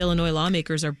Illinois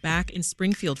lawmakers are back in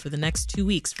Springfield for the next 2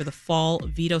 weeks for the fall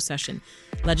veto session.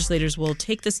 Legislators will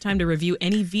take this time to review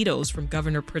any vetoes from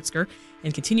Governor Pritzker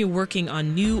and continue working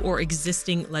on new or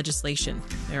existing legislation.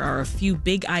 There are a few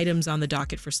big items on the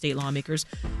docket for state lawmakers,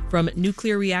 from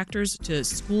nuclear reactors to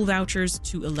school vouchers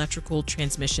to electrical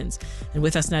transmissions. And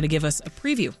with us now to give us a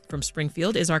preview from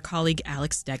Springfield is our colleague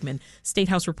Alex Stegman, State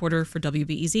House reporter for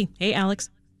WBEZ. Hey, Alex.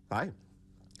 Hi.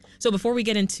 So before we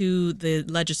get into the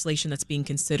legislation that's being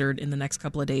considered in the next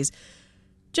couple of days,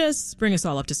 just bring us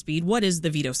all up to speed. What is the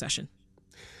veto session?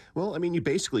 Well, I mean, you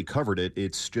basically covered it.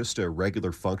 It's just a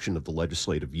regular function of the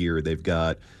legislative year. They've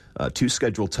got 2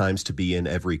 scheduled times to be in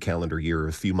every calendar year,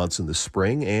 a few months in the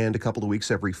spring and a couple of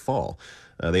weeks every fall.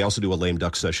 They also do a lame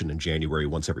duck session in January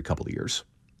once every couple of years.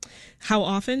 How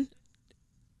often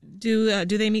do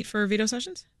they meet for veto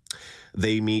sessions?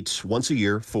 They meet once a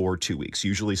year for 2 weeks,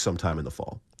 usually sometime in the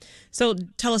fall. So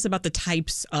tell us about the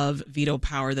types of veto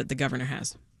power that the governor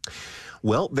has.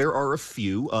 Well, there are a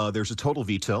few. There's a total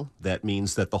veto. That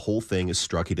means that the whole thing is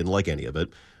struck. He didn't like any of it.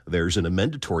 There's an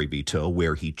amendatory veto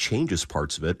where he changes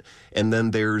parts of it. And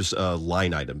then there's a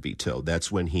line item veto. That's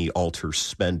when he alters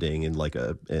spending in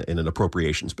in an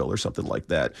appropriations bill or something like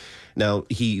that. Now,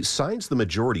 he signs the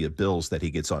majority of bills that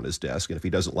he gets on his desk. And if he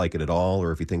doesn't like it at all,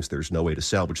 or if he thinks there's no way to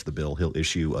salvage the bill, he'll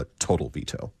issue a total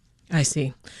veto. I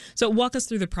see. So walk us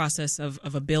through the process of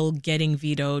a bill getting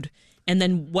vetoed, and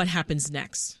then what happens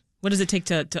next? What does it take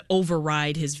to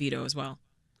override his veto as well?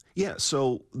 Yeah,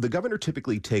 so the governor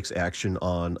typically takes action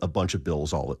on a bunch of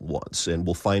bills all at once, and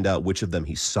we'll find out which of them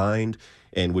he signed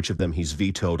and which of them he's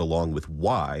vetoed, along with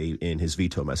why in his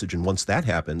veto message. And once that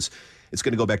happens, it's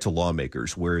going to go back to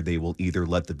lawmakers, where they will either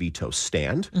let the veto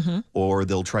stand or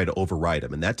they'll try to override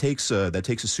him. And that takes a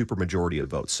supermajority of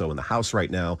votes. So in the House right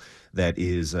now, that's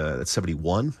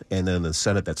 71, and then in the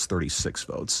Senate, that's 36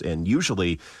 votes. And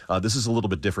usually, this is a little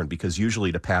bit different, because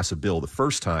usually to pass a bill the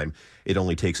first time, it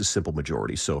only takes a simple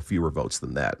majority, so fewer votes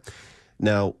than that.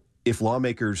 Now, if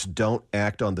lawmakers don't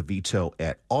act on the veto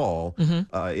at all,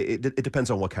 it depends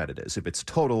on what kind it is. If it's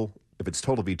total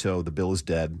veto, the bill is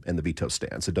dead and the veto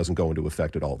stands. It doesn't go into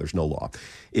effect at all. There's no law.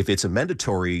 If it's a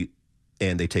mandatory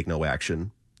and they take no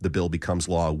action, the bill becomes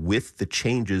law with the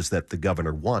changes that the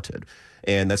governor wanted.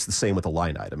 And that's the same with a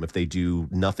line item. If they do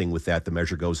nothing with that, the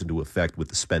measure goes into effect with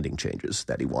the spending changes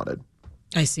that he wanted.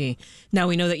 I see. Now,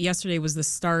 we know that yesterday was the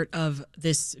start of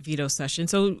this veto session.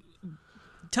 So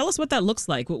tell us what that looks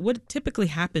like. What typically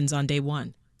happens on day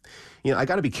one? You know, I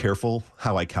got to be careful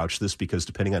how I couch this, because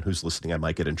depending on who's listening, I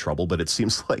might get in trouble. But it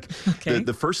seems like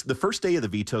the first day of the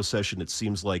veto session, it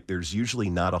seems like there's usually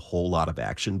not a whole lot of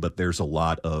action, but there's a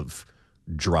lot of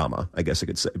drama, I guess I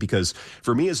could say. Because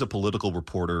for me as a political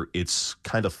reporter, it's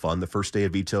kind of fun the first day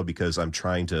of veto, because I'm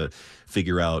trying to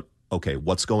figure out, okay,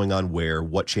 what's going on where,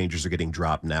 what changes are getting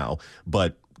dropped now.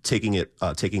 But taking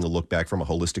a look back from a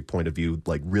holistic point of view,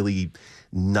 like really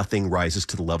nothing rises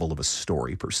to the level of a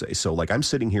story per se. So like I'm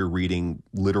sitting here reading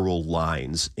literal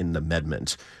lines in an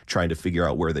amendment, trying to figure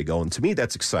out where they go. And to me,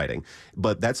 that's exciting.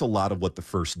 But that's a lot of what the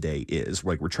first day is.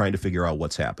 Like we're trying to figure out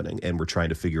what's happening, and we're trying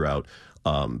to figure out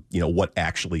what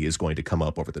actually is going to come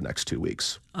up over the next 2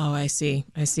 weeks. Oh, I see.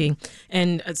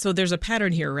 And so there's a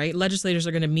pattern here, right? Legislators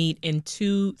are going to meet in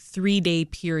 2 3-day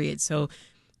periods. So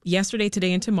yesterday,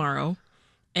 today, and tomorrow.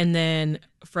 And then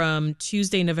from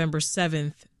Tuesday, November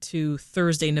 7th to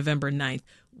Thursday, November 9th.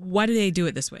 Why do they do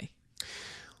it this way?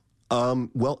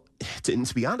 Well,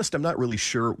 to be honest, I'm not really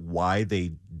sure why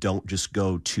they don't just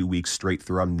go 2 weeks straight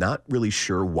through. I'm not really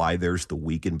sure why there's the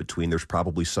week in between. There's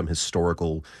probably some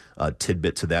historical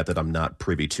tidbit to that I'm not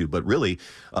privy to. But really,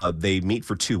 they meet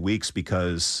for 2 weeks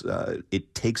because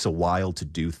it takes a while to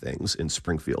do things in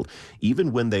Springfield.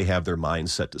 Even when they have their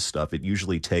minds set to stuff, it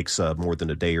usually takes more than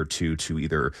a day or two to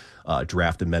either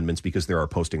draft amendments, because there are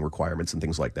posting requirements and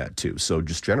things like that too. So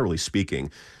just generally speaking,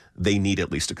 they need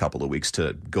at least a couple of weeks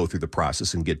to go through the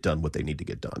process and get done what they need to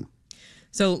get done.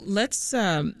 So let's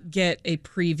get a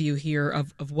preview here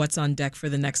of what's on deck for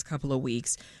the next couple of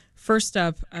weeks. First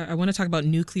up, I want to talk about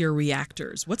nuclear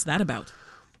reactors. What's that about?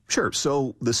 Sure.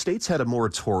 So the state's had a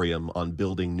moratorium on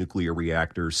building nuclear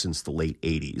reactors since the late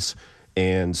 80s.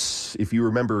 And if you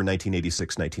remember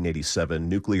 1986, 1987,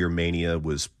 nuclear mania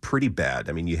was pretty bad.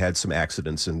 I mean, you had some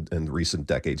accidents in recent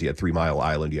decades. You had 3 Mile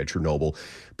Island, you had Chernobyl.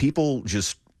 People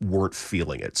just weren't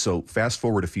feeling it. So fast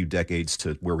forward a few decades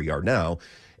to where we are now,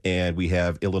 and we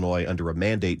have Illinois under a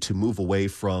mandate to move away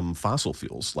from fossil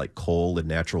fuels like coal and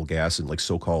natural gas and like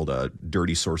so-called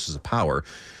dirty sources of power.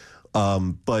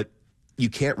 But you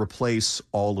can't replace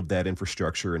all of that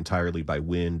infrastructure entirely by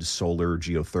wind, solar,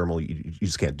 geothermal. You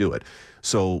just can't do it.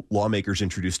 So lawmakers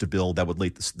introduced a bill that would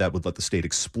let the state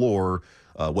explore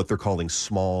what they're calling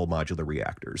small modular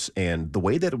reactors. And the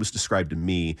way that it was described to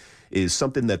me is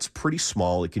something that's pretty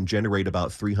small. It can generate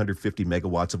about 350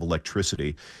 megawatts of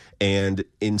electricity, and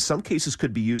in some cases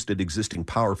could be used at existing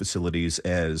power facilities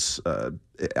as,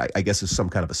 I guess, as some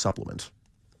kind of a supplement.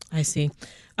 I see.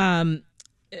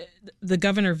 The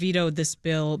governor vetoed this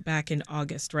bill back in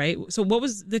August, right? So what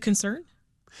was the concern?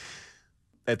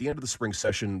 At the end of the spring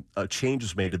session, a change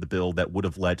was made to the bill that would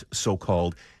have let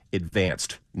so-called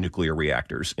advanced nuclear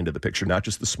reactors into the picture, not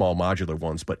just the small modular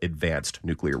ones, but advanced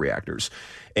nuclear reactors.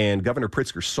 And Governor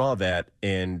Pritzker saw that,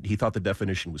 and he thought the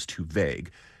definition was too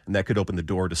vague, and that could open the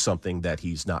door to something that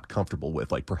he's not comfortable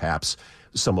with, like perhaps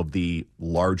some of the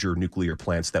larger nuclear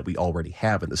plants that we already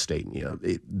have in the state.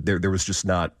 There was just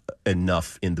not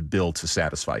enough in the bill to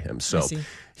satisfy him. So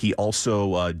he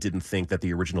also didn't think that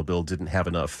the original bill didn't have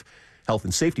enough health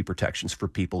and safety protections for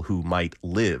people who might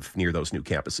live near those new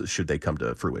campuses should they come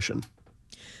to fruition.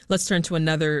 Let's turn to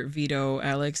another veto,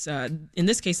 Alex. In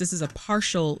this case, this is a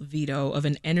partial veto of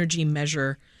an energy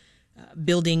measure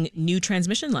building new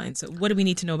transmission lines. So what do we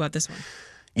need to know about this one?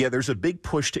 Yeah, there's a big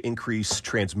push to increase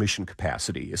transmission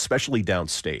capacity, especially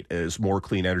downstate, as more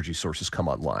clean energy sources come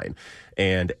online.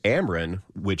 And Ameren,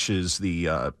 which is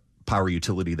the power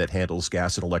utility that handles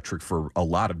gas and electric for a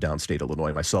lot of downstate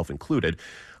Illinois, myself included,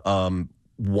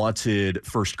 wanted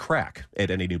first crack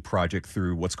at any new project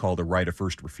through what's called a right of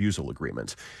first refusal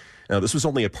agreement. Now, this was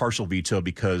only a partial veto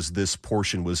because this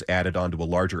portion was added onto a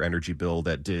larger energy bill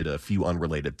that did a few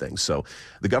unrelated things. So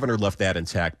the governor left that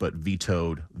intact but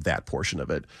vetoed that portion of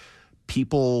it.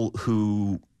 People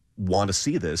who want to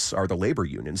see this are the labor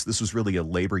unions. This was really a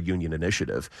labor union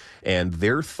initiative. And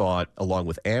their thought, along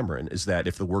with Ameren, is that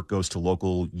if the work goes to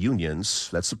local unions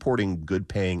that's supporting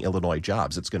good-paying Illinois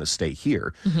jobs, it's going to stay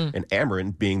here. Mm-hmm. And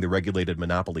Ameren, being the regulated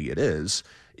monopoly it is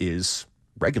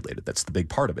regulated. That's the big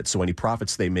part of it. So any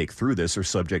profits they make through this are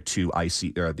subject to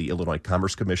the Illinois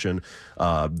Commerce Commission.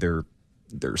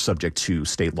 They're subject to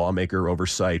state lawmaker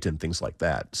oversight and things like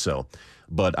that. So,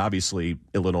 but obviously,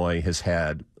 Illinois has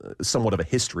had somewhat of a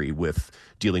history with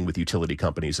dealing with utility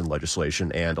companies and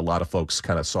legislation, and a lot of folks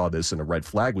kind of saw this and a red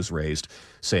flag was raised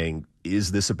saying,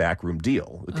 is this a backroom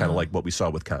deal? Kind of like what we saw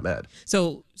with ComEd.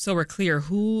 So we're clear.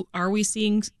 Who are we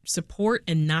seeing support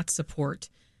and not support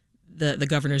the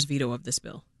governor's veto of this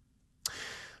bill?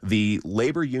 The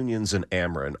labor unions and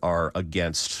Ameren are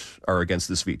against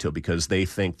this veto because they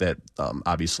think that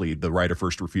obviously the right of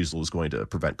first refusal is going to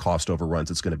prevent cost overruns.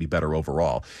 It's going to be better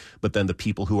overall. But then the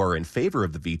people who are in favor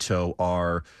of the veto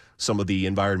are some of the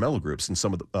environmental groups and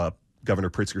some of the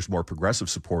Governor Pritzker's more progressive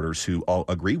supporters who all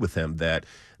agree with him that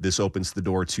this opens the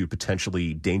door to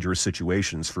potentially dangerous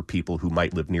situations for people who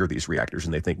might live near these reactors,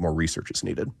 and they think more research is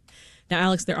needed. Now,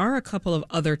 Alex, there are a couple of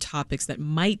other topics that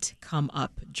might come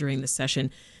up during the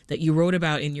session that you wrote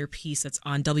about in your piece that's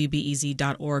on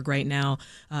WBEZ.org right now.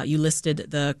 You listed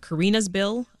the Karina's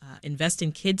Bill, Invest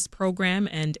in Kids program,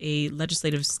 and a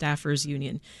legislative staffers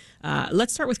union.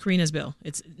 Let's start with Karina's Bill.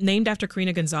 It's named after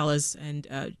Karina Gonzalez,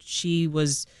 and she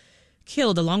was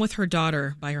killed along with her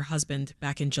daughter by her husband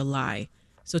back in July.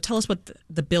 So tell us what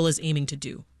the bill is aiming to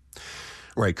do.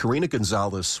 Right. Karina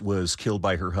Gonzalez was killed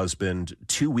by her husband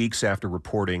 2 weeks after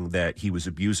reporting that he was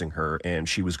abusing her, and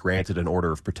she was granted an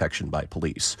order of protection by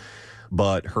police.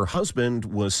 But her husband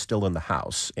was still in the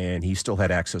house, and he still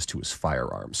had access to his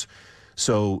firearms.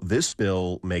 So this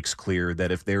bill makes clear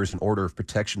that if there's an order of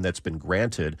protection that's been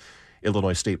granted,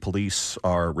 Illinois State Police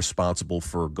are responsible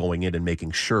for going in and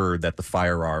making sure that the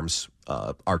firearms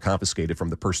are confiscated from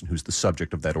the person who's the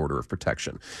subject of that order of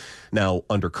protection. Now,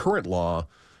 under current law,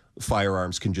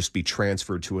 firearms can just be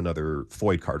transferred to another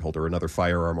FOID card holder, another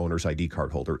firearm owner's ID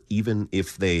card holder, even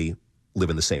if they live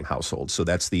in the same household. So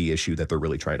that's the issue that they're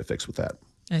really trying to fix with that.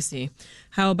 I see.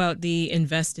 How about the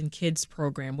Invest in Kids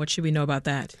program? What should we know about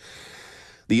that?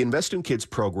 The Invest in Kids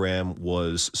program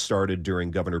was started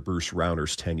during Governor Bruce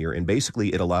Rauner's tenure, and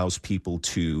basically it allows people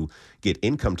to get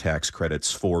income tax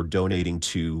credits for donating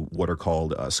to what are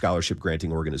called scholarship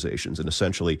granting organizations. And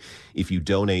essentially, if you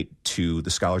donate to the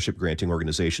scholarship granting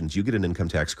organizations, you get an income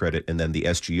tax credit, and then the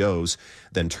SGOs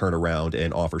then turn around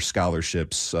and offer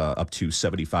scholarships up to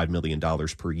 $75 million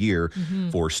per year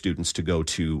for students to go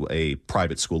to a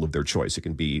private school of their choice. It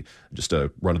can be just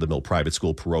a run-of-the-mill private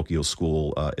school, parochial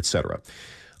school, et cetera.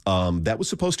 That was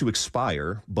supposed to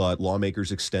expire, but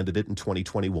lawmakers extended it in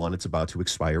 2021. It's about to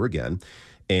expire again.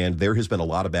 And there has been a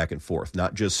lot of back and forth,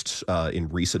 not just in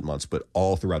recent months, but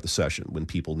all throughout the session when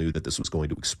people knew that this was going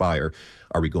to expire.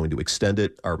 Are we going to extend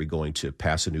it? Are we going to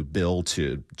pass a new bill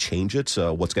to change it?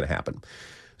 What's going to happen?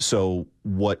 So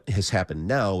what has happened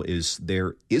now is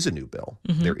there is a new bill.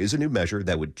 Mm-hmm. There is a new measure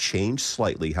that would change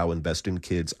slightly how Invest in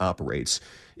Kids operates.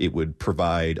 It would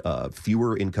provide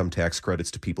fewer income tax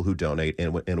credits to people who donate,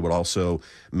 and it would also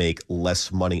make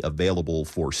less money available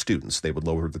for students. They would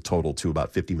lower the total to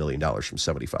about $50 million from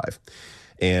 75.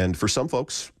 And for some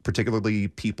folks, particularly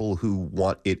people who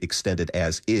want it extended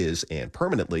as is and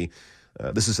permanently,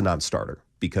 this is a non-starter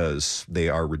because they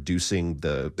are reducing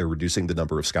the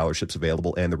number of scholarships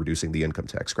available, and they're reducing the income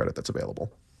tax credit that's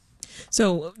available.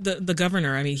 So the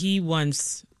governor, I mean, he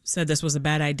once said this was a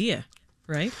bad idea,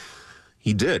 right?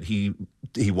 He did. He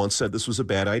once said this was a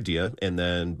bad idea, and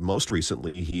then most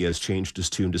recently he has changed his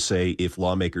tune to say, if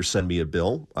lawmakers send me a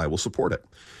bill, I will support it.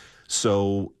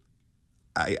 So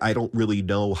I don't really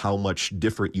know how much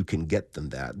different you can get than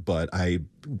that, but I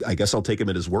guess I'll take him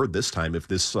at his word this time. If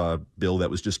this bill that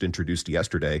was just introduced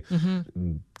yesterday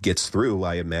gets through,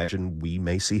 I imagine we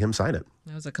may see him sign it.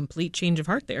 That was a complete change of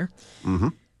heart there. Mm-hmm.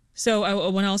 So I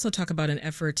want to also talk about an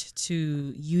effort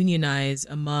to unionize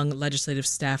among legislative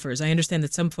staffers. I understand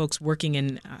that some folks working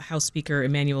in House Speaker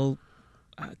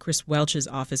Chris Welch's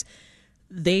office,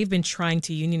 they've been trying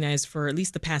to unionize for at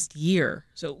least the past year.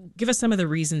 So give us some of the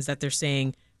reasons that they're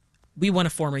saying, we want to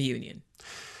form a union.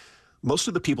 Most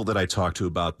of the people that I talk to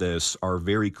about this are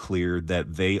very clear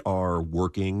that they are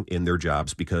working in their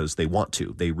jobs because they want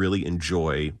to. They really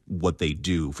enjoy what they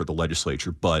do for the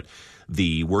legislature, but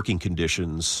the working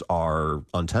conditions are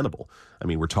untenable. I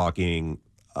mean, we're talking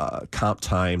comp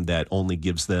time that only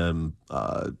gives them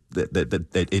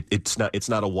it's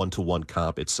not a one-to-one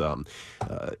comp.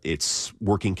 It's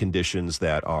working conditions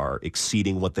that are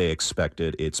exceeding what they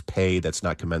expected. It's pay that's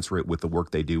not commensurate with the work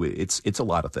they do. It's a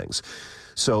lot of things.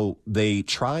 So they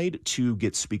tried to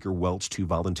get Speaker Welch to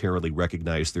voluntarily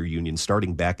recognize their union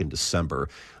starting back in December.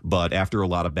 But after a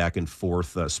lot of back and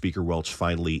forth, Speaker Welch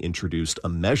finally introduced a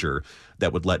measure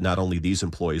that would let not only these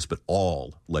employees, but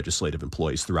all legislative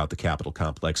employees throughout the Capitol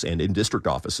complex and in district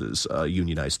offices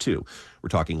unionize too. We're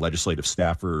talking legislative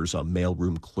staffers,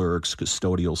 mailroom clerks,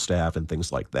 custodial staff, and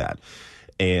things like that.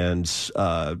 And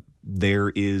there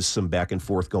is some back and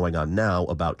forth going on now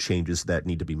about changes that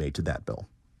need to be made to that bill.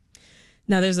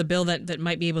 Now, there's a bill that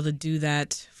might be able to do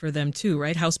that for them too,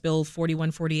 right? House Bill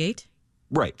 4148?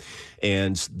 Right.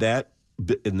 And that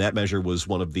measure was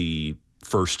one of the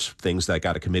first things that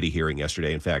got a committee hearing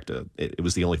yesterday. In fact, it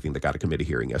was the only thing that got a committee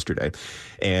hearing yesterday.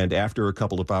 And after a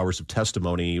couple of hours of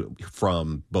testimony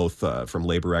from both from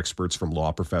labor experts, from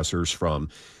law professors, from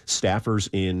staffers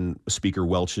in Speaker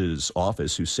Welch's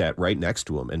office who sat right next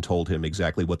to him and told him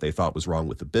exactly what they thought was wrong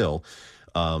with the bill,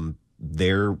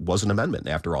 there was an amendment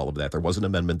after all of that. There was an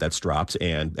amendment that's dropped.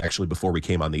 And actually, before we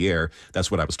came on the air, that's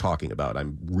what I was talking about.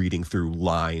 I'm reading through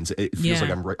lines. It feels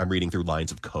like I'm reading through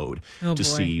lines of code to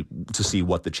see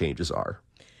what the changes are.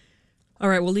 All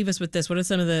right, well, leave us with this. What are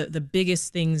some of the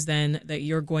biggest things then that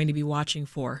you're going to be watching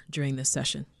for during this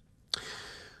session?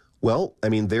 Well, I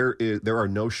mean, there are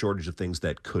no shortage of things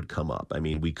that could come up. I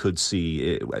mean, we could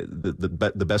see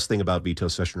the best thing about veto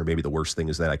session, or maybe the worst thing,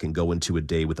 is that I can go into a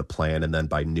day with a plan and then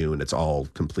by noon it's all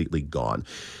completely gone.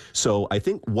 So I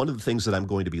think one of the things that I'm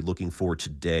going to be looking for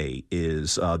today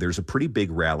is there's a pretty big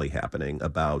rally happening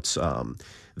about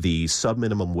the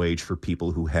sub-minimum wage for people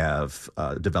who have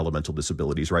developmental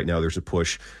disabilities. Right now, there's a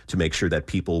push to make sure that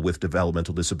people with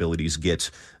developmental disabilities get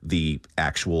the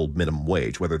actual minimum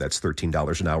wage, whether that's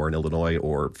 $13 an hour in Illinois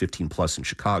or 15 plus in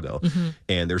Chicago. Mm-hmm.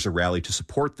 And there's a rally to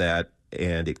support that.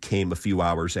 And it came a few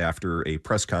hours after a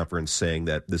press conference saying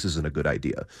that this isn't a good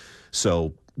idea.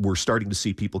 So we're starting to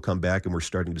see people come back, and we're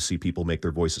starting to see people make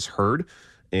their voices heard.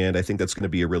 And I think that's going to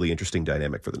be a really interesting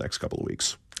dynamic for the next couple of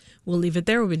weeks. We'll leave it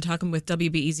there. We've been talking with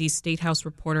WBEZ State House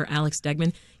reporter Alex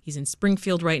Degman. He's in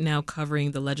Springfield right now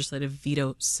covering the legislative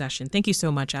veto session. Thank you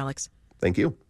so much, Alex. Thank you.